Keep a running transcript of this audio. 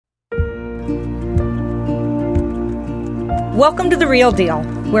Welcome to The Real Deal,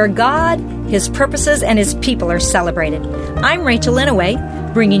 where God, His purposes, and His people are celebrated. I'm Rachel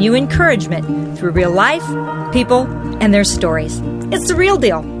Inouye, bringing you encouragement through real life, people, and their stories. It's The Real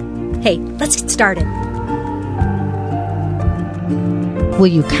Deal. Hey, let's get started. Will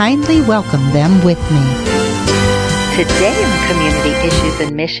you kindly welcome them with me? Today in Community Issues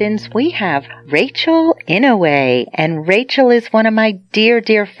and Missions, we have Rachel Inouye, and Rachel is one of my dear,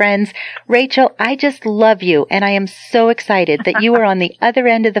 dear friends. Rachel, I just love you, and I am so excited that you are on the other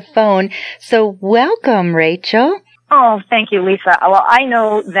end of the phone. So welcome, Rachel. Oh, thank you, Lisa. Well, I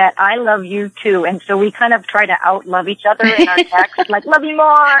know that I love you too, and so we kind of try to out-love each other in our texts, like, love you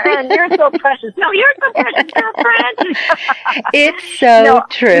more, and you're so precious. No, you're so precious, girlfriend. It's so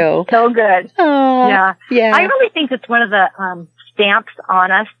true. It's so good. Oh, yeah. I really think it's one of the stamps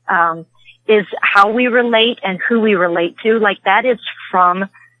on us is how we relate and who we relate to. Like, that is from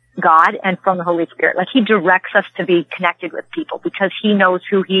God and from the Holy Spirit. Like, He directs us to be connected with people because He knows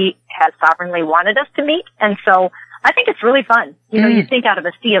who He has sovereignly wanted us to meet, and so I think it's really fun. You know, you think out of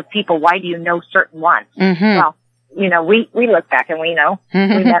a sea of people, why do you know certain ones? Mm-hmm. Well, you know, we look back and we know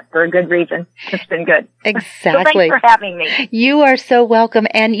we met for a good reason. It's been good. Exactly. So thanks for having me. You are so welcome.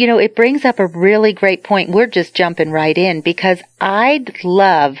 And, you know, it brings up a really great point. We're just jumping right in because I'd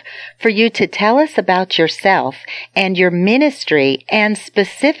love for you to tell us about yourself and your ministry. And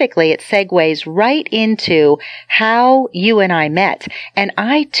specifically, it segues right into how you and I met. And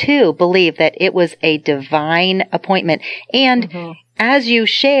I, too, believe that it was a divine appointment. And as you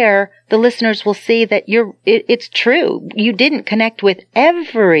share, the listeners will see that it's true. You didn't connect with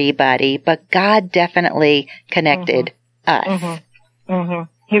everybody, but God definitely connected us.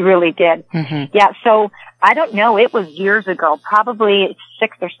 He really did. Yeah, so I don't know. It was years ago, probably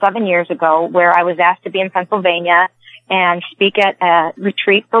 6 or 7 years ago, where I was asked to be in Pennsylvania and speak at a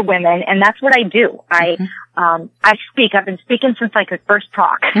retreat for women, and that's what I do. I speak. I've been speaking since I could first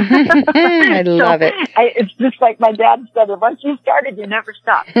talk. I love it. It's just like my dad said, once you started, you never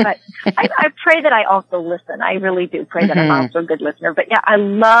stop. But I pray that I also listen. I really do pray that I'm also a good listener. But yeah, I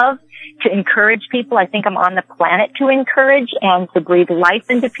love to encourage people. I think I'm on the planet to encourage and to breathe life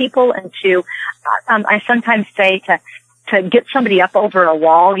into people and to, I sometimes say to get somebody up over a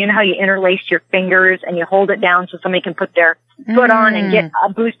wall. You know how you interlace your fingers and you hold it down so somebody can put their foot on and get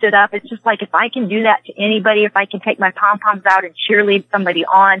boosted up? It's just like, if I can do that to anybody, if I can take my pom-poms out and cheerlead somebody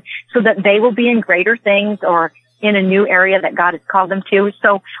on so that they will be in greater things or in a new area that God has called them to.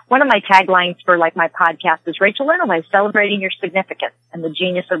 So one of my taglines for like my podcast is Rachel Inouye, celebrating your significance and the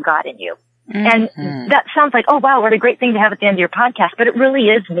genius of God in you. And that sounds like, oh wow, what a great thing to have at the end of your podcast, but it really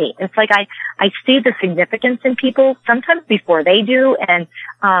is me. It's like I see the significance in people sometimes before they do, and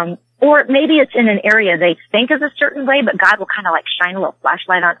or maybe it's in an area they think is a certain way, but God will kind of like shine a little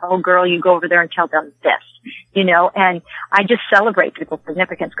flashlight on, oh girl, you go over there and tell them this, you know, and I just celebrate people's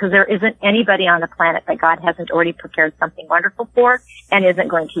significance because there isn't anybody on the planet that God hasn't already prepared something wonderful for and isn't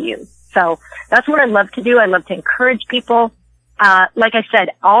going to use. So that's what I love to do. I love to encourage people. Like I said,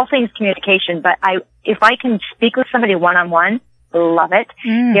 all things communication, but if I can speak with somebody one-on-one, love it.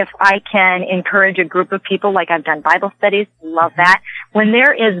 If I can encourage a group of people, like I've done Bible studies, love that. When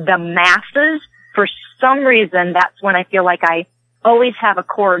there is the masses, for some reason, that's when I feel like I always have a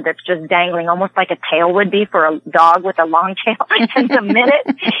cord that's just dangling, almost like a tail would be for a dog with a long tail. And the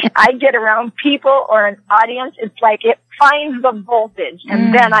minute I get around people or an audience, it's like it finds the voltage,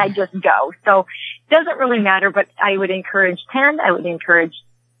 and then I just go. So it doesn't really matter, but I would encourage 10, I would encourage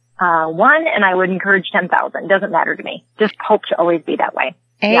 1, and I would encourage 10,000. Doesn't matter to me. Just hope to always be that way.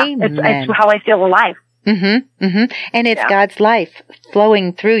 Amen. Yeah, it's how I feel alive. And it's God's life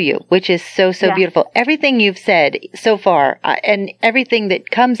flowing through you, which is so beautiful. Everything you've said so far, and everything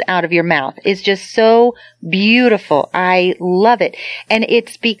that comes out of your mouth is just so beautiful. I love it. And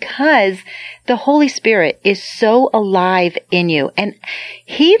it's because the Holy Spirit is so alive in you, and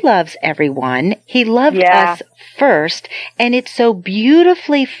He loves everyone. He loved us first, and it so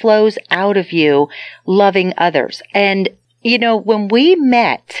beautifully flows out of you loving others. And, you know, when we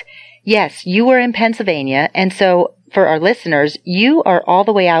met, yes, you were in Pennsylvania, and so for our listeners, you are all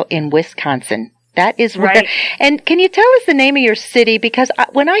the way out in Wisconsin. That is where. Right. And can you tell us the name of your city? Because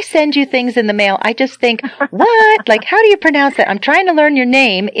when I send you things in the mail, I just think, what? Like, how do you pronounce that? I'm trying to learn your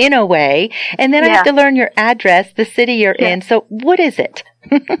name in a way, and then I have to learn your address, the city you're in. So what is it?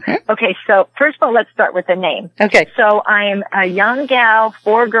 Okay, so first of all, let's start with the name. Okay. So I'm a young gal,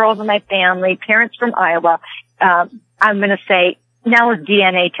 4 girls in my family, parents from Iowa. I'm going to say, now with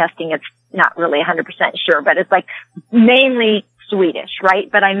DNA testing, it's not really 100% sure, but it's like mainly Swedish,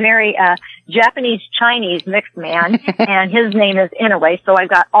 right? But I marry a Japanese-Chinese mixed man, and his name is Inoue, so I've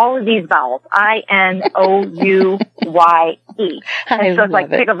got all of these vowels. I-N-O-U-Y-E. And so it's like,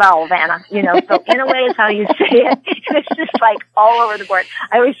 pick a vowel, Vanna, you know, so Inoue is how you say it. It's just like all over the board.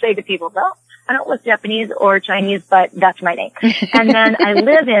 I always say to people, well, I don't look Japanese or Chinese, but that's my name. And then I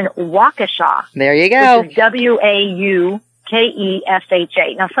live in Waukesha. There you go. Which is Waukesha.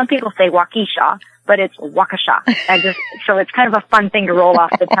 Now, some people say Waukesha, but it's Waukesha. So it's kind of a fun thing to roll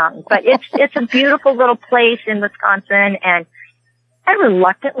off the tongue. But it's a beautiful little place in Wisconsin, and I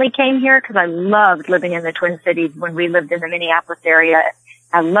reluctantly came here because I loved living in the Twin Cities when we lived in the Minneapolis area.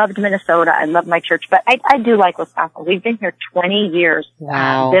 I loved Minnesota. I loved my church, but I do like Wisconsin. We've been here 20 years.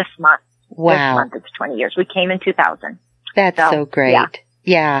 Wow. This month. Wow. This month it's 20 years. We came in 2000. That's so great.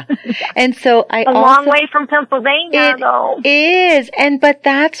 Yeah. And so a long way from Pennsylvania, though. It is. But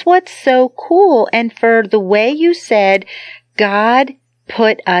that's what's so cool. And for the way you said, God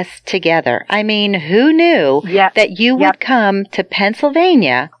put us together. I mean, who knew that you would come to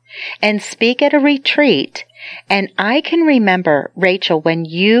Pennsylvania and speak at a retreat? And I can remember, Rachel, when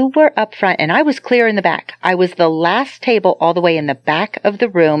you were up front, and I was clear in the back. I was the last table all the way in the back of the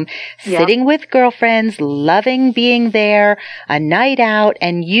room, sitting with girlfriends, loving being there, a night out,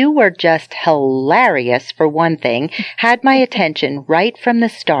 and you were just hilarious, for one thing, had my attention right from the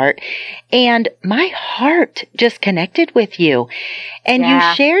start, and my heart just connected with you. And you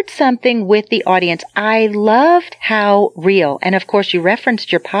shared something with the audience. I loved how real, and of course you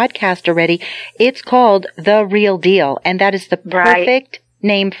referenced your podcast already. It's called The Real Deal, and that is the perfect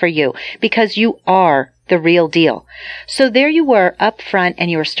name for you because you are the real deal. So there you were up front,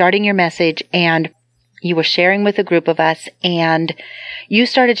 and you were starting your message, and you were sharing with a group of us, and you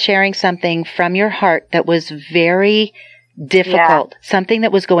started sharing something from your heart that was very difficult, something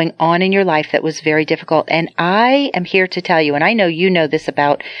that was going on in your life that was very difficult. And I am here to tell you, and I know you know this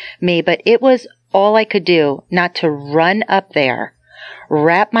about me, but it was all I could do not to run up there,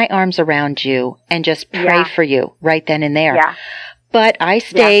 wrap my arms around you, and just pray for you right then and there. But I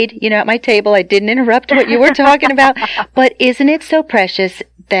stayed, you know, at my table. I didn't interrupt what you were talking about. But isn't it so precious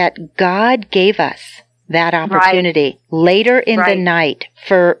that God gave us that opportunity later in the night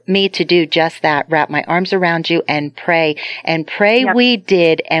for me to do just that, wrap my arms around you and pray. And pray we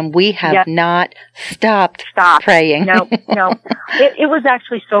did, and we have not stopped praying. No. It was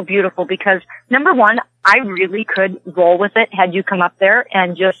actually so beautiful because, number one, I really could roll with it had you come up there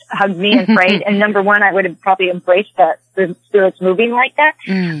and just hugged me and prayed. And number one, I would have probably embraced the Spirit's moving like that.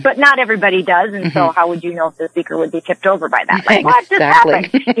 But not everybody does. And so how would you know if the speaker would be tipped over by that? Like, what just happened?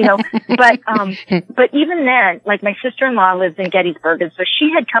 You know, but even then, like my sister-in-law lives in Gettysburg, and so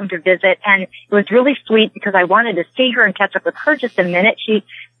she had come to visit, and it was really sweet because I wanted to see her and catch up with her just a minute. She,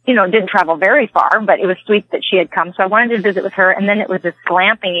 you know, didn't travel very far, but it was sweet that she had come. So I wanted to visit with her. And then it was this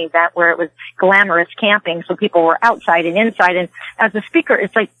glamping event where it was glamorous camping. So people were outside and inside. And as a speaker,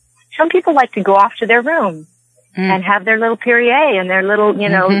 it's like some people like to go off to their room and have their little Perrier and their little, you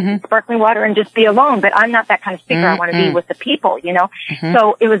know, sparkling water and just be alone. But I'm not that kind of speaker. I want to be with the people, you know.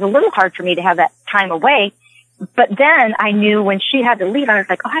 So it was a little hard for me to have that time away. But then I knew when she had to leave, I was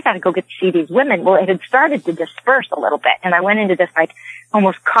like, oh, I got to go get to see these women. Well, it had started to disperse a little bit. And I went into this like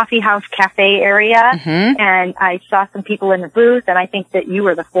almost coffee house cafe area and I saw some people in the booth, and I think that you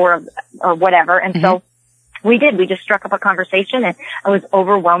were the four of, or whatever. And so we just struck up a conversation, and I was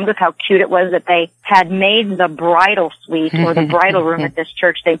overwhelmed with how cute it was that they had made the bridal suite or the bridal room at this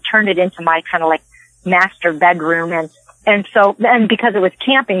church. They turned it into my kind of like master bedroom, and so, and because it was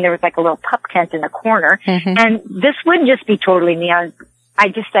camping, there was like a little pup tent in the corner. And this would just be totally me. I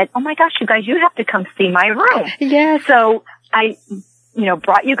just said, oh my gosh, you guys, you have to come see my room. So I, you know,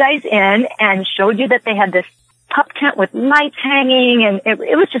 brought you guys in and showed you that they had this pup tent with lights hanging, and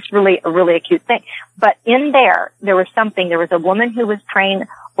it was just really a cute thing. But in there was something. There was a woman who was praying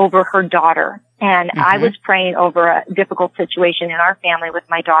over her daughter, and I was praying over a difficult situation in our family with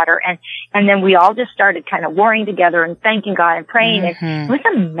my daughter, and then we all just started kind of warring together and thanking God and praying, and it was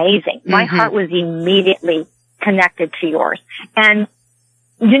amazing. My heart was immediately connected to yours. And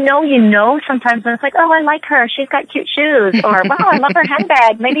you know, sometimes when it's like, oh, I like her. She's got cute shoes. Or, wow, I love her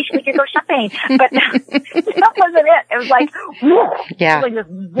handbag. Maybe we could go shopping. But that wasn't it. It was like, whoa, it was like this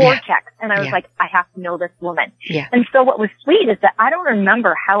vortex. And I was like, I have to know this woman. And so what was sweet is that I don't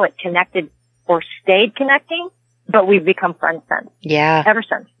remember how it connected or stayed connecting, but we've become friends since. Ever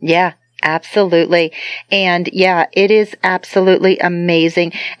since. Absolutely. And it is absolutely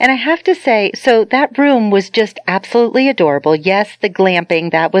amazing. And I have to say, so that room was just absolutely adorable. Yes, the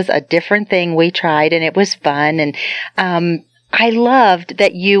glamping, that was a different thing we tried, and it was fun. And I loved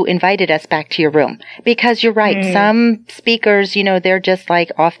that you invited us back to your room, because you're right. Some speakers, they're just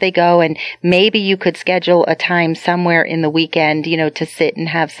like off they go, and maybe you could schedule a time somewhere in the weekend, to sit and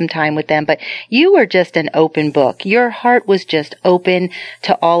have some time with them. But you were just an open book. Your heart was just open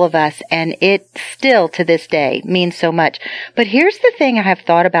to all of us, and it still to this day means so much. But here's the thing I have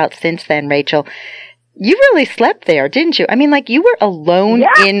thought about since then, Rachel. You really slept there, didn't you? I mean, like, you were alone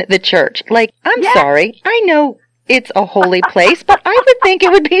in the church. Like, I'm sorry. I know it's a holy place, but I would think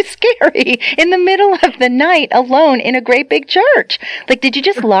it would be scary in the middle of the night alone in a great big church. Like, did you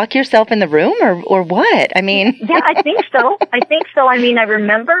just lock yourself in the room or what? I mean. Yeah, I think so. I mean, I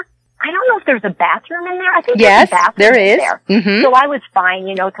remember, I don't know if there's a bathroom in there. I think yes, there's a bathroom there is. There. Mm-hmm. So I was fine,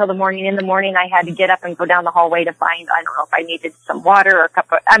 till the morning. In the morning, I had to get up and go down the hallway to find, I don't know if I needed some water or a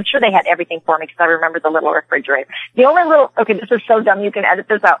cup of, I'm sure they had everything for me because I remember the little refrigerator. The only okay, this is so dumb, you can edit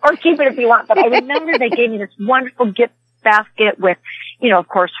this out or keep it if you want, but I remember they gave me this wonderful gift basket with, of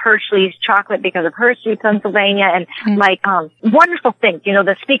course, Hershey's chocolate because of Hershey, Pennsylvania, and wonderful things.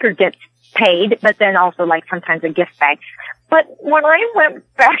 The speaker gets paid, but then also sometimes a gift bag. But when I went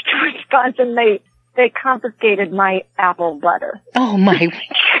back to Wisconsin, they confiscated my apple butter. Oh my God.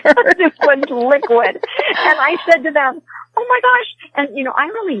 It was liquid. And I said to them, oh my gosh. And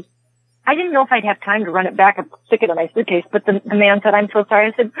I didn't know if I'd have time to run it back and stick it in my suitcase, but the man said, I'm so sorry.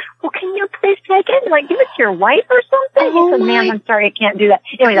 I said, well, can you please take it? Give it to your wife or something? He said, ma'am, I'm sorry, I can't do that.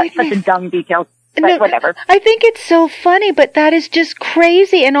 Anyway, that's such a dumb detail. But whatever. I think it's so funny, but that is just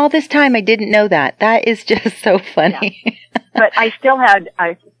crazy. And all this time, I didn't know that. That is just so funny. Yeah. But I still had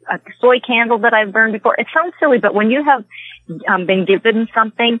a soy candle that I've burned before. It sounds silly, but when you have been given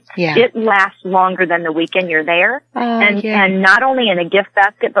something, it lasts longer than the weekend you're there. And not only in a gift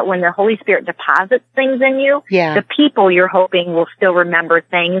basket, but when the Holy Spirit deposits things in you, the people you're hoping will still remember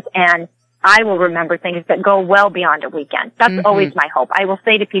things, and I will remember things that go well beyond a weekend. That's always my hope. I will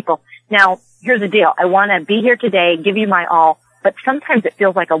say to people, now, here's the deal. I want to be here today, give you my all, but sometimes it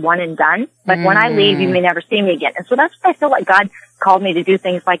feels like a one and done. But when I leave, you may never see me again. And so that's why I feel like God called me to do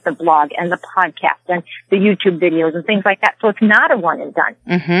things like the blog and the podcast and the YouTube videos and things like that. So it's not a one and done.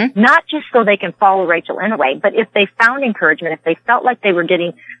 Not just so they can follow Rachel Inouye, but if they found encouragement, if they felt like they were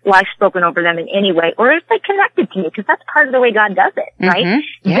getting life spoken over them in any way, or if they connected to me, because that's part of the way God does it, right?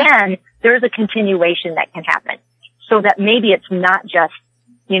 Then there's a continuation that can happen. So that maybe it's not just,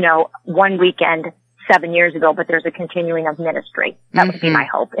 one weekend 7 years ago, but there's a continuing of ministry. That would be my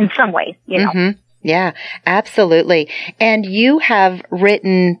hope in some ways, Yeah, absolutely. And you have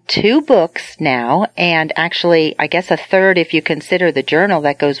written 2 books now, and actually, I guess a third if you consider the journal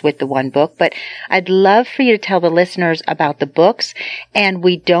that goes with the 1 book. But I'd love for you to tell the listeners about the books, and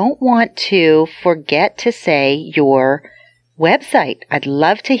we don't want to forget to say your website. I'd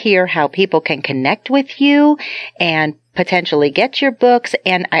love to hear how people can connect with you and potentially get your books.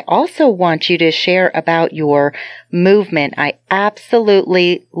 And I also want you to share about your movement. I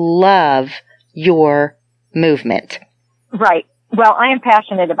absolutely love your movement. Right. Well, I am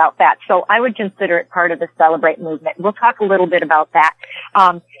passionate about that. So I would consider it part of the Celebrate movement. We'll talk a little bit about that.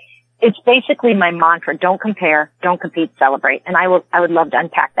 It's basically my mantra: don't compare, don't compete, celebrate. And I would love to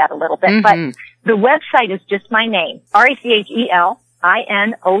unpack that a little bit. But the website is just my name,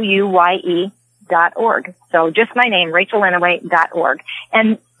 RachelInouye.org. So just my name, RachelInouye.org.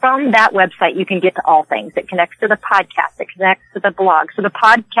 And from that website, you can get to all things. It connects to the podcast. It connects to the blog. So the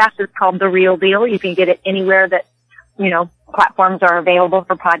podcast is called The Real Deal. You can get it anywhere that, platforms are available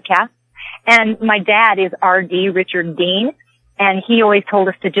for podcasts. And my dad is R.D. Richard Dean. And he always told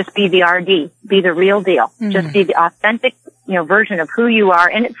us to just be the RD, be the real deal, just be the authentic, version of who you are.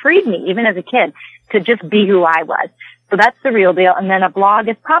 And it freed me, even as a kid, to just be who I was. So that's the real deal. And then a blog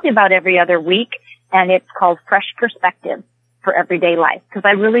is probably about every other week, and it's called Fresh Perspective for Everyday Life. Because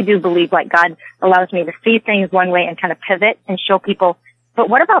I really do believe God allows me to see things one way and kind of pivot and show people, but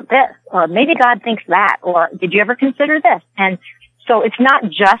what about this? Or maybe God thinks that. Or did you ever consider this? And so it's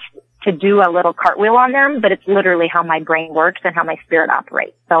not just to do a little cartwheel on them, but it's literally how my brain works and how my spirit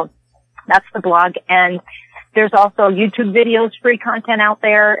operates. So that's the blog. And there's also YouTube videos, free content out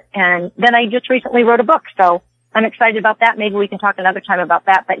there. And then I just recently wrote a book. So I'm excited about that. Maybe we can talk another time about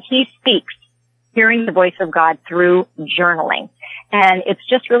that. But he speaks, hearing the voice of God through journaling. And it's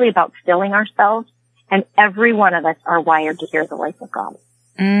just really about stilling ourselves. And every one of us are wired to hear the voice of God.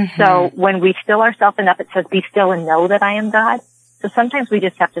 So when we still ourselves enough, it says, be still and know that I am God. So sometimes we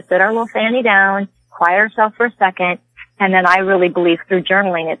just have to sit our little fanny down, quiet ourselves for a second, and then I really believe through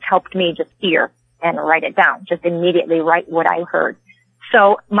journaling it's helped me just hear and write it down, just immediately write what I heard.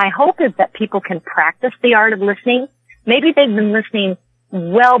 So my hope is that people can practice the art of listening. Maybe they've been listening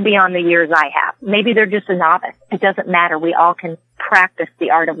well beyond the years I have. Maybe they're just a novice. It doesn't matter. We all can practice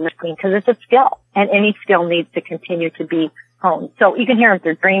the art of listening because it's a skill, and any skill needs to continue to be honed. So you can hear him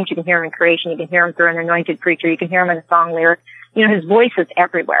through dreams, you can hear him in creation, you can hear him through an anointed preacher, you can hear him in a song lyric. You know, his voice is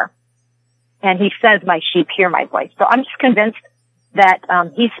everywhere. And he says, my sheep hear my voice. So I'm just convinced that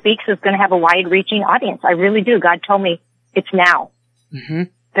he speaks is going to have a wide-reaching audience. I really do. God told me it's now. Mm-hmm.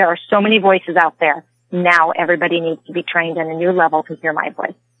 There are so many voices out there. Now everybody needs to be trained at a new level to hear my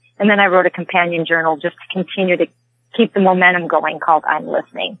voice. And then I wrote a companion journal just to continue to keep the momentum going called I'm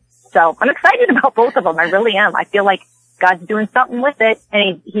Listening. So I'm excited about both of them. I really am. I feel like God's doing something with it.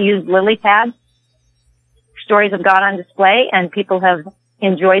 And he used lily pads, stories of God on display, and people have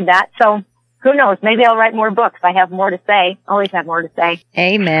enjoyed that. So who knows? Maybe I'll write more books. I have more to say. Always have more to say.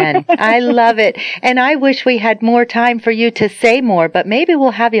 Amen. I love it. And I wish we had more time for you to say more, but maybe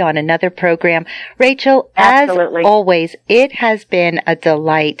we'll have you on another program. Rachel, Absolutely. As always, it has been a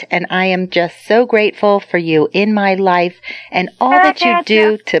delight, and I am just so grateful for you in my life and all that you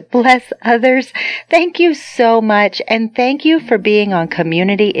do to bless others. Thank you so much, and thank you for being on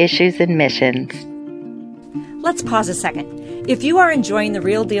Community Issues and Missions. Let's pause a second. If you are enjoying The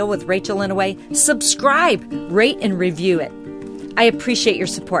Real Deal with Rachel Inouye, subscribe, rate, and review it. I appreciate your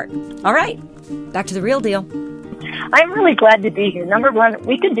support. All right, back to The Real Deal. I'm really glad to be here. Number one,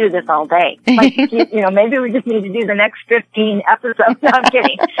 we could do this all day. Like, maybe we just need to do the next 15 episodes. No, I'm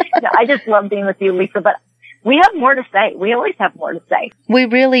kidding. No, I just love being with you, Lisa, but we have more to say. We always have more to say. We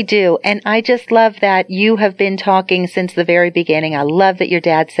really do. And I just love that you have been talking since the very beginning. I love that your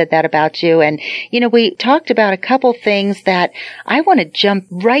dad said that about you. And, we talked about a couple things that I want to jump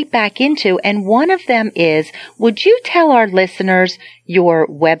right back into. And one of them is, would you tell our listeners your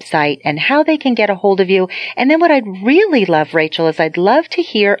website and how they can get a hold of you? And then what I'd really love, Rachel, is I'd love to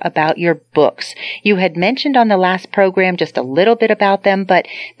hear about your books. You had mentioned on the last program just a little bit about them, but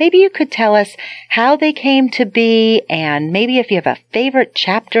maybe you could tell us how they came to be, and maybe if you have a favorite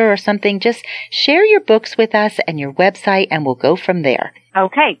chapter or something, just share your books with us and your website, and we'll go from there.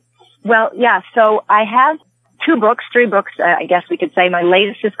 Okay. Well, yeah, so I have 3 books, I guess we could say. My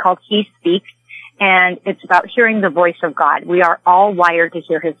latest is called He Speaks, and it's about hearing the voice of God. We are all wired to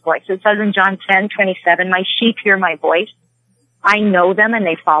hear his voice. It says in John 10:27, my sheep hear my voice. I know them and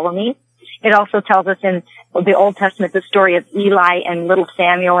they follow me. It also tells us in the Old Testament the story of Eli and little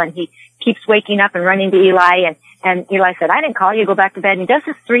Samuel, and he keeps waking up and running to Eli, and Eli said, I didn't call you, go back to bed. And he does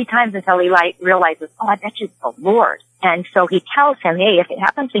this 3 times until Eli realizes, I bet you it's the Lord. And so he tells him, hey, if it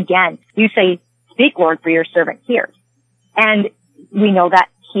happens again, you say, speak, Lord, for your servant hears. And we know that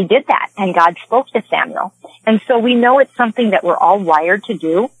he did that, and God spoke to Samuel. And so we know it's something that we're all wired to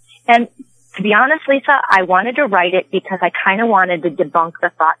do. And to be honest, Lisa, I wanted to write it because I kind of wanted to debunk the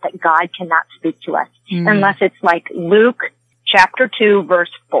thought that God cannot speak to us unless it's like Luke chapter 2,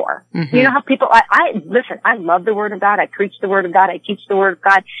 verse 4. Mm-hmm. You know how people, listen, I love the Word of God. I preach the Word of God. I teach the Word of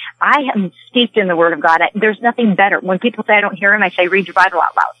God. I am steeped in the Word of God. There's nothing better. When people say I don't hear him, I say read your Bible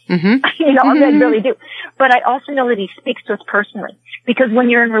out loud. Mm-hmm. I really do. But I also know that he speaks to us personally, because when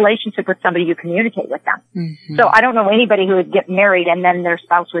you're in relationship with somebody, you communicate with them. Mm-hmm. So I don't know anybody who would get married and then their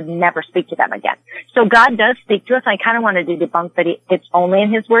spouse would never speak to them again. So God does speak to us. I kind of wanted to debunk that it's only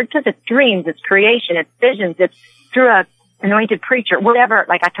in his Word, because it's dreams, it's creation, it's visions, it's through a anointed preacher, whatever,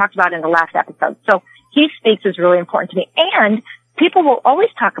 like I talked about in the last episode. So he speaks is really important to me. And people will always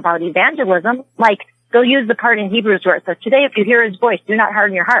talk about evangelism, like they'll use the part in Hebrews where it says, today if you hear his voice, do not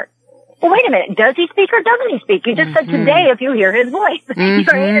harden your heart. Well, wait a minute, does he speak or doesn't he speak? You just said today if you hear his voice. And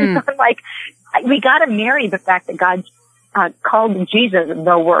so I'm like, we gotta marry the fact that God called Jesus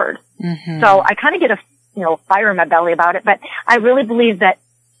the Word. So I kind of get a fire in my belly about it, but I really believe that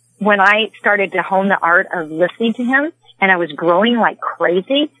when I started to hone the art of listening to him, and I was growing like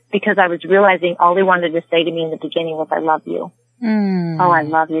crazy, because I was realizing all he wanted to say to me in the beginning was, I love you. Oh, I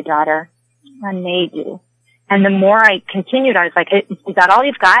love you, daughter. I made you. And the more I continued, I was like, is that all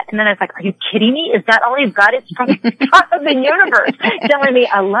you've got? And then I was like, are you kidding me? Is that all you've got? It's from the top of the universe telling me,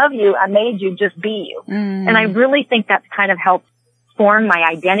 I love you. I made you. Just be you. And I really think that's kind of helped form my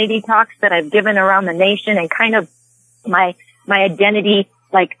identity talks that I've given around the nation, and kind of my identity,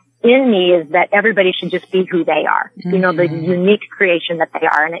 like, in me is that everybody should just be who they are, the unique creation that they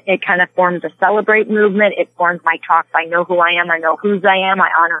are. And it kind of forms a celebrate movement. It forms my talks. I know who I am. I know whose I am.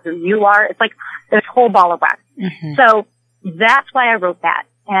 I honor who you are. It's like this whole ball of wax. So that's why I wrote that.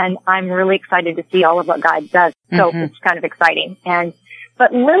 And I'm really excited to see all of what God does. So it's kind of exciting.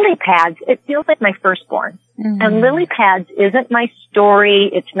 But Lily Pads, it feels like my firstborn. And Lily Pads isn't my story.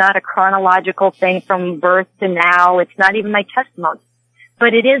 It's not a chronological thing from birth to now. It's not even my testimony.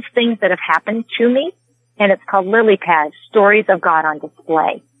 But it is things that have happened to me and it's called Lily Pads, Stories of God on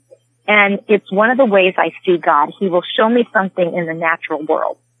Display. And it's one of the ways I see God. He will show me something in the natural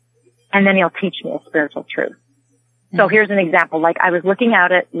world, and then he'll teach me a spiritual truth. So here's an example. Like, I was looking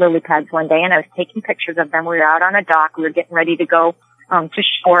out at lily pads one day, and I was taking pictures of them. We were out on a dock. We were getting ready to go to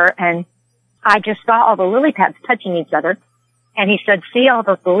shore, and I just saw all the lily pads touching each other. And he said, see all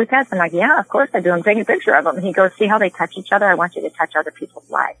those lily pads? I'm like, yeah, of course I do. I'm taking a picture of them. And he goes, see how they touch each other? I want you to touch other people's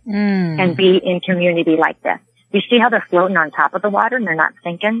lives and be in community like this. You see how they're floating on top of the water and they're not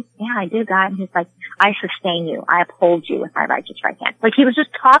sinking? Yeah, I do, God. And he's like, I sustain you. I uphold you with my righteous right hand. Like, he was just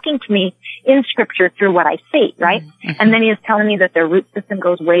talking to me in scripture through what I see, right? And then he was telling me that their root system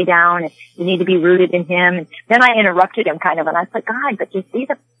goes way down and you need to be rooted in him. And then I interrupted him kind of, and I was like, God, but you see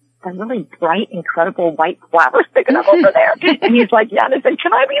the really bright, incredible white flowers sticking up over there? And he's like, yeah. And I said,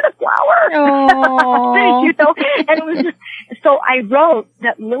 can I be the flower? You know? And it was just, so I wrote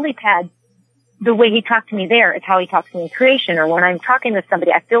that lily pad, the way he talked to me there is how he talks to me in creation, or when I'm talking to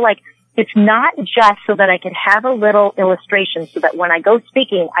somebody, I feel like it's not just so that I could have a little illustration so that when I go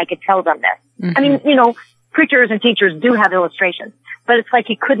speaking, I could tell them this. I mean, you know, preachers and teachers do have illustrations, but it's like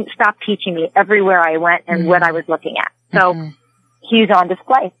he couldn't stop teaching me everywhere I went and what I was looking at. So he's on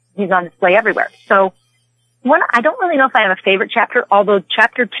display. He's on display everywhere. So I don't really know if I have a favorite chapter, although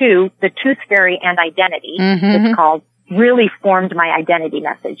chapter 2, the Tooth Fairy and Identity, it's called, really formed my identity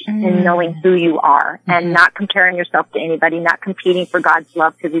message in knowing who you are and not comparing yourself to anybody, not competing for God's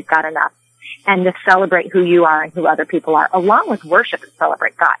love because he's got enough, and to celebrate who you are and who other people are, along with worship and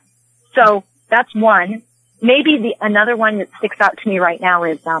celebrate God. So that's one. Maybe another one that sticks out to me right now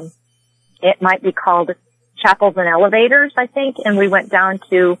is, it might be called Chapels and Elevators, I think, and we went down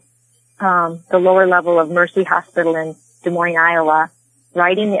to, the lower level of Mercy Hospital in Des Moines, Iowa,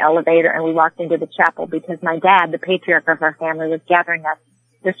 riding the elevator, and we walked into the chapel because my dad, the patriarch of our family, was gathering us.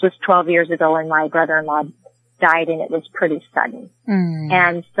 This was 12 years ago, and my brother-in-law died, and it was pretty sudden.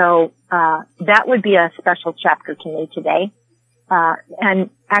 And so that would be a special chapter to me today.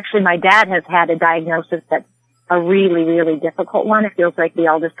 And actually, my dad has had a diagnosis that's a really, really difficult one. It feels like the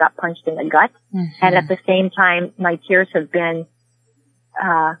eldest got punched in the gut. And at the same time, my tears have been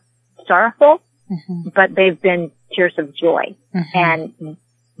sorrowful, but they've been tears of joy and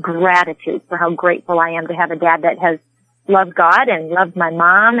gratitude for how grateful I am to have a dad that has loved God and loved my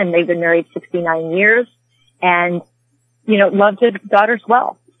mom, and they've been married 69 years and, you know, loved his daughters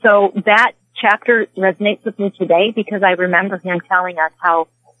well. So that chapter resonates with me today because I remember him telling us how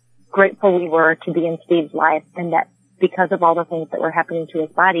grateful we were to be in Steve's life, and that because of all the things that were happening to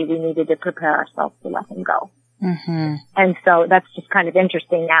his body, we needed to prepare ourselves to let him go. And so that's just kind of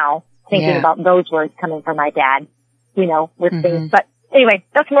interesting now, thinking about those words coming from my dad, you know, with things. But anyway,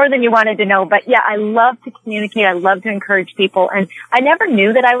 that's more than you wanted to know. But yeah, I love to communicate. I love to encourage people. And I never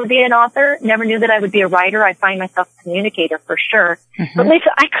knew that I would be an author, never knew that I would be a writer. I find myself a communicator for sure. But Lisa,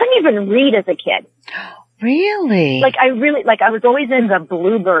 I couldn't even read as a kid. Really? Like, I was always in the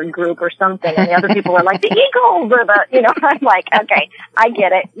Bluebird group or something, and the other people were like, the Eagles or the, you know, I'm like, okay, I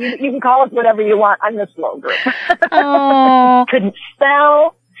get it. You can call us whatever you want. I'm the slow group. Couldn't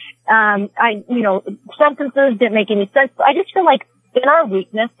spell. You know, sentences didn't make any sense. I just feel like in our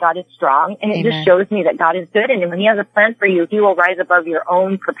weakness, God is strong, and it just shows me that God is good, and when he has a plan for you, he will rise above your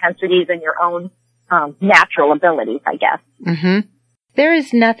own propensities and your own, natural abilities, I guess. There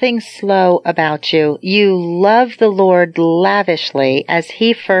is nothing slow about you. You love the Lord lavishly as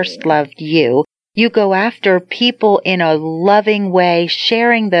he first loved you. You go after people in a loving way,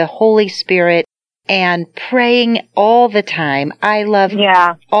 sharing the Holy Spirit and praying all the time. I love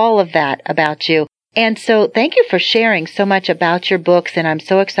all of that about you. And so thank you for sharing so much about your books, and I'm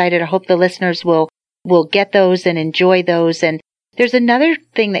so excited. I hope the listeners will get those and enjoy those. And there's another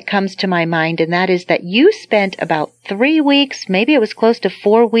thing that comes to my mind, and that is that you spent about 3 weeks, maybe it was close to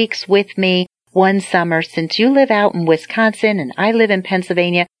 4 weeks with me one summer. Since you live out in Wisconsin and I live in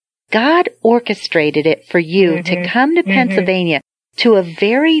Pennsylvania, God orchestrated it for you to come to Pennsylvania to a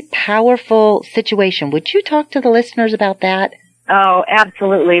very powerful situation. Would you talk to the listeners about that? Oh,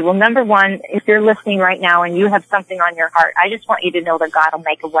 absolutely. Well, number one, if you're listening right now and you have something on your heart, I just want you to know that God will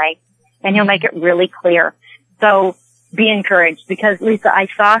make a way, and he'll make it really clear. So be encouraged, because Lisa, I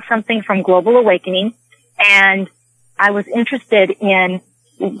saw something from Global Awakening, and I was interested in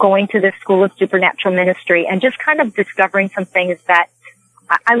going to this School of Supernatural Ministry and just kind of discovering some things that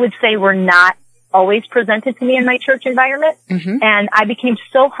I would say were not always presented to me in my church environment. And I became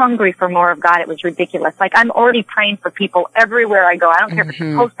so hungry for more of God, it was ridiculous. Like, I'm already praying for people everywhere I go. I don't care if it's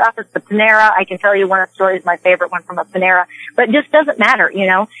the post office, the Panera. I can tell you one of the stories, my favorite one from a Panera, but it just doesn't matter, you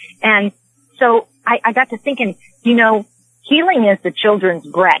know? And so I got to thinking, you know, healing is the children's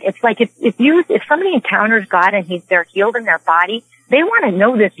bread. It's like if somebody encounters God and they're healed in their body, they want to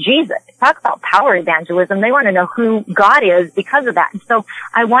know this Jesus. Talk about power evangelism. They want to know who God is because of that. And so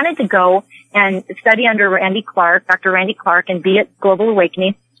I wanted to go and study under Dr. Randy Clark, and be at Global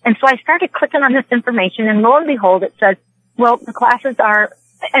Awakening. And so I started clicking on this information, and lo and behold, it says, well, the classes are,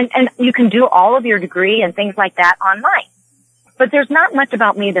 and you can do all of your degree and things like that online. But there's not much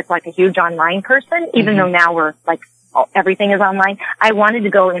about me that's like a huge online person, even though now we're like, everything is online. I wanted to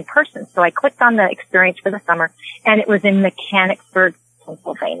go in person. So I clicked on the experience for the summer, and it was in Mechanicsburg,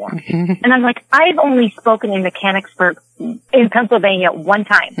 Pennsylvania. And I'm like, I've only spoken in Mechanicsburg in Pennsylvania one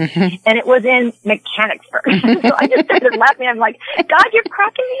time, and it was in Mechanicsburg. So I just started laughing. I'm like, God, you're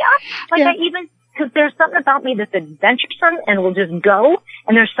cracking me up. Like because there's something about me that's adventuresome and will just go,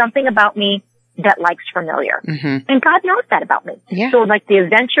 and there's something about me that likes familiar. And God knows that about me. So like the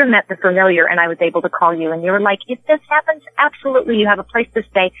adventure met the familiar, and I was able to call you, and you were like, if this happens, absolutely, you have a place to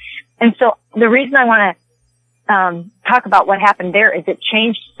stay. And so the reason I want to talk about what happened there is it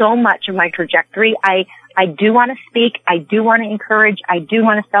changed so much of my trajectory. I do want to speak. I do want to encourage. I do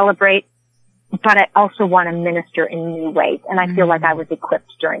want to celebrate, but I also want to minister in new ways. And I feel like I was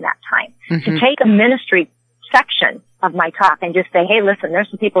equipped during that time to take a ministry section of my talk and just say, hey, listen, there's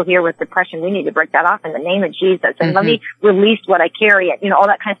some people here with depression. We need to break that off in the name of Jesus. And let me release what I carry, all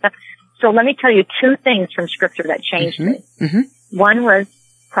that kind of stuff. So let me tell you two things from scripture that changed me. One was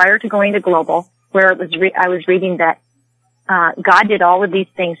prior to going to Global, where it was I was reading that God did all of these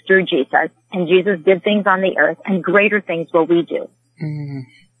things through Jesus, and Jesus did things on the earth, and greater things will we do.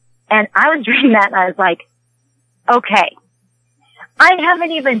 And I was reading that, and I was like, okay, I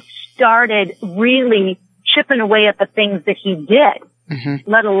haven't even started really chipping away at the things that he did,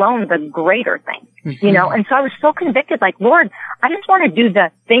 let alone the greater things, And so I was so convicted, like, Lord, I just want to do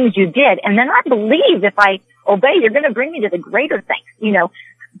the things you did, and then I believe if I obey, you're going to bring me to the greater things,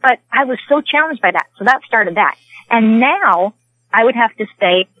 But I was so challenged by that. So that started that. And now I would have to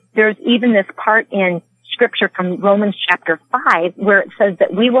say there's even this part in scripture from Romans chapter 5 where it says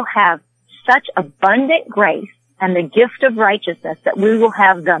that we will have such abundant grace and the gift of righteousness that we will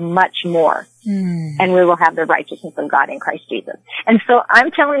have the much more. And we will have the righteousness of God in Christ Jesus. And so I'm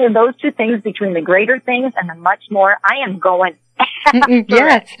telling you those two things, between the greater things and the much more, I am going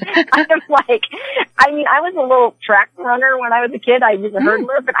yes. I'm like, I was a little track runner when I was a kid. I was a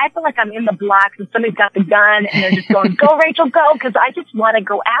hurdler, but I feel like I'm in the blocks and somebody's got the gun and they're just going, go Rachel, go, because I just want to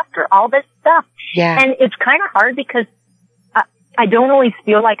go after all this stuff. And it's kind of hard because I don't always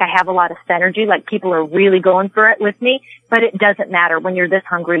feel like I have a lot of synergy, like people are really going for it with me, but it doesn't matter. When you're this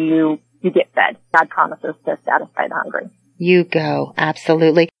hungry, you get fed. God promises to satisfy the hungry. You go.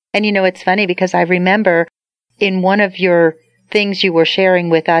 Absolutely. And it's funny because I remember in one of your things you were sharing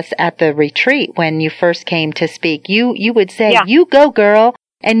with us at the retreat when you first came to speak, you would say, you go, girl.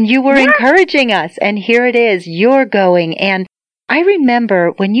 And you were encouraging us. And here it is. You're going. And I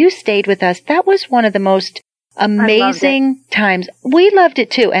remember when you stayed with us, that was one of the most amazing times. We loved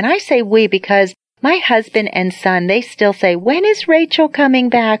it too. And I say we because my husband and son, they still say, when is Rachel coming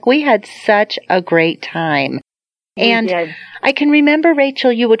back? We had such a great time. And I can remember,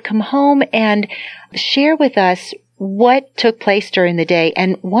 Rachel, you would come home and share with us what took place during the day.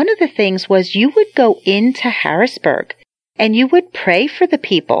 And one of the things was you would go into Harrisburg and you would pray for the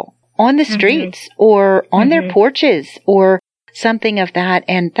people on the streets or on their porches or something of that.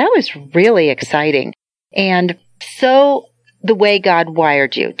 And that was really exciting. And so the way God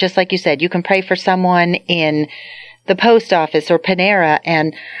wired you, just like you said, you can pray for someone in the post office or Panera.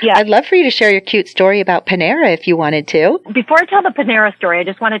 And I'd love for you to share your cute story about Panera if you wanted to. Before I tell the Panera story, I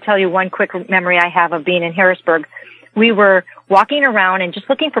just want to tell you one quick memory I have of being in Harrisburg. We were walking around and just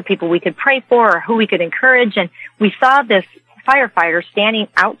looking for people we could pray for or who we could encourage. And we saw this firefighter standing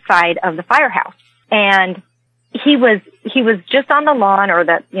outside of the firehouse. And he was just on the lawn or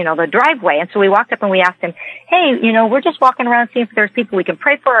the driveway. And so we walked up and we asked him, hey, we're just walking around seeing if there's people we can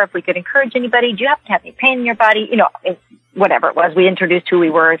pray for or if we could encourage anybody. Do you happen to have any pain in your body? Whatever it was. We introduced who we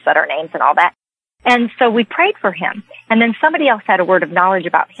were, said our names and all that. And so we prayed for him. And then somebody else had a word of knowledge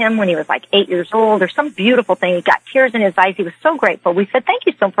about him when he was like 8 years old or some beautiful thing. He got tears in his eyes. He was so grateful. We said, thank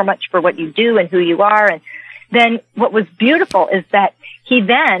you so much for what you do and who you are. And then what was beautiful is that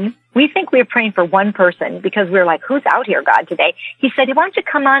we think we were praying for one person because we were like, who's out here, God, today? He said, why don't you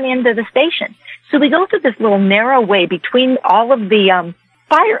come on into the station? So we go through this little narrow way between all of the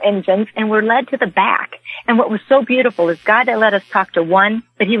fire engines, and we're led to the back. And what was so beautiful is God had let us talk to one,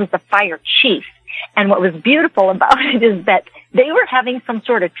 but he was the fire chief. And what was beautiful about it is that they were having some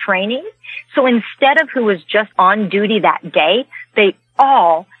sort of training. So instead of who was just on duty that day, they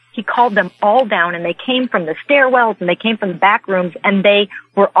all he called them all down, and they came from the stairwells and they came from the back rooms, and they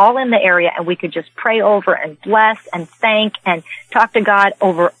were all in the area, and we could just pray over and bless and thank and talk to God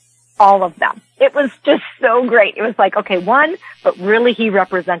over all of them. It was just so great. It was like, okay, one, but really he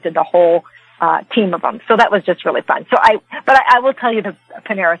represented the whole team of them. So that was just really fun. But I will tell you the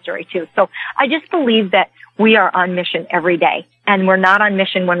Panera story too. So I just believe that we are on mission every day, and we're not on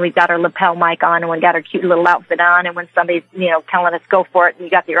mission when we've got our lapel mic on and we've got our cute little outfit on and when somebody's, telling us go for it and you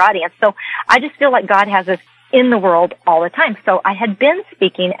got your audience. So I just feel like God has us in the world all the time. So I had been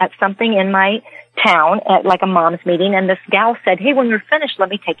speaking at something in my town at like a mom's meeting, and this gal said, hey, when we're finished, let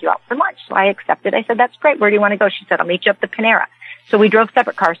me take you out for lunch. So I accepted. I said, that's great. Where do you want to go? She said, I'll meet you up at Panera. So we drove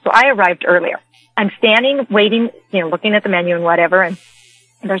separate cars. So I arrived earlier. I'm standing, waiting, looking at the menu and whatever, and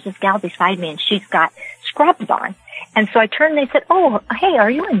there's this gal beside me, and she's got scrubs on. And so I turned and they said, oh, hey, are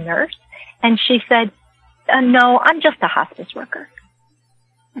you a nurse? And she said, no, I'm just a hospice worker.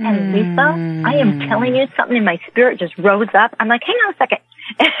 And Lisa, I am telling you, something in my spirit just rose up. I'm like, hang on a second.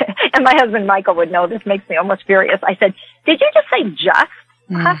 And my husband, Michael, would know. This makes me almost furious. I said, did you just say just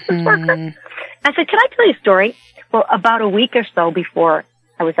hospice worker? I said, can I tell you a story? Well, about a week or so before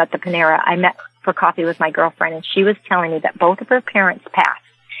I was at the Panera, I met for coffee with my girlfriend, and she was telling me that both of her parents passed.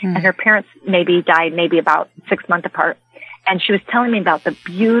 And her parents died about 6 months apart. And she was telling me about the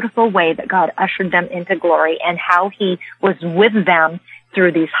beautiful way that God ushered them into glory and how he was with them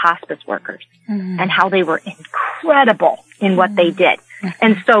through these hospice workers and how they were incredible in what they did.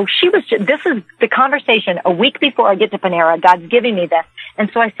 And so this is the conversation a week before I get to Panera. God's giving me this. And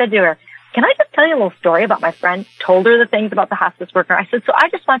so I said to her, can I just tell you a little story about my friend? Told her the things about the hospice worker. I said, so I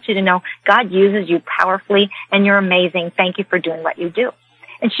just want you to know God uses you powerfully and you're amazing. Thank you for doing what you do.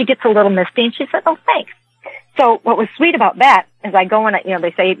 And she gets a little misty and she said, oh, thanks. So what was sweet about that is I go and,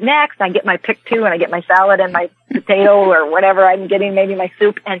 they say next, I get my pick two and I get my salad and my potato or whatever I'm getting, maybe my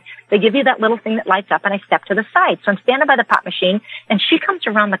soup. And they give you that little thing that lights up and I step to the side. So I'm standing by the pop machine and she comes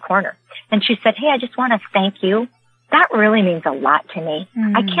around the corner and she said, hey, I just want to thank you. That really means a lot to me.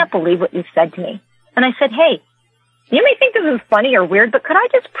 I can't believe what you said to me. And I said, hey, you may think this is funny or weird, but could I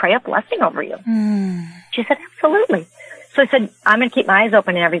just pray a blessing over you? She said, absolutely. So I said, I'm going to keep my eyes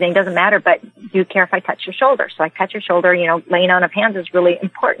open and everything. Doesn't matter, but do you care if I touch your shoulder? So I touch her shoulder. Laying on of hands is really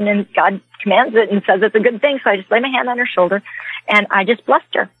important, and God commands it and says it's a good thing. So I just lay my hand on her shoulder, and I just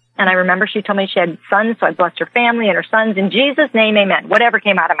blessed her. And I remember she told me she had sons, so I blessed her family and her sons. In Jesus' name, amen. Whatever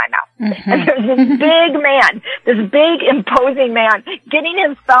came out of my mouth. And there's this big man, this big imposing man, getting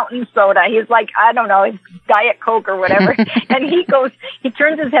his fountain soda. He's like, I don't know, his Diet Coke or whatever. And he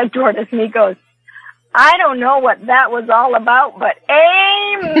turns his head toward us, and he goes, I don't know what that was all about, but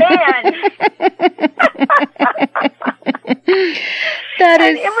amen. That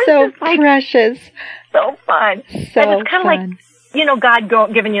is so precious. So fun. So and it's kind of like,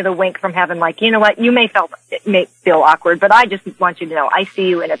 God giving you the wink from heaven, like, you know what, you may feel awkward, but I just want you to know I see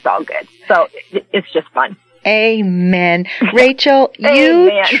you and it's all good. So it's just fun. Amen. Rachel,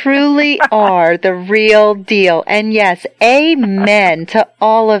 you truly are the real deal. And yes, amen to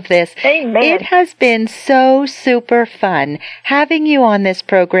all of this. Amen. It has been so super fun having you on this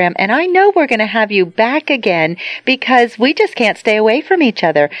program. And I know we're going to have you back again because we just can't stay away from each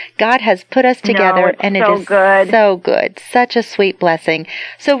other. God has put us together and it is so good. Such a sweet blessing.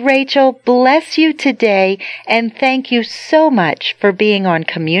 So Rachel, bless you today and thank you so much for being on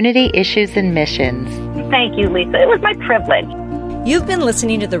Community Issues and Missions. Thank you, Lisa. It was my privilege. You've been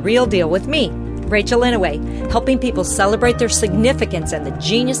listening to The Real Deal with me, Rachel Inouye, helping people celebrate their significance and the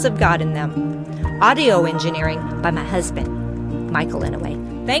genius of God in them. Audio engineering by my husband, Michael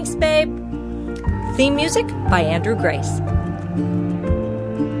Inouye. Thanks, babe. Theme music by Andrew Grace.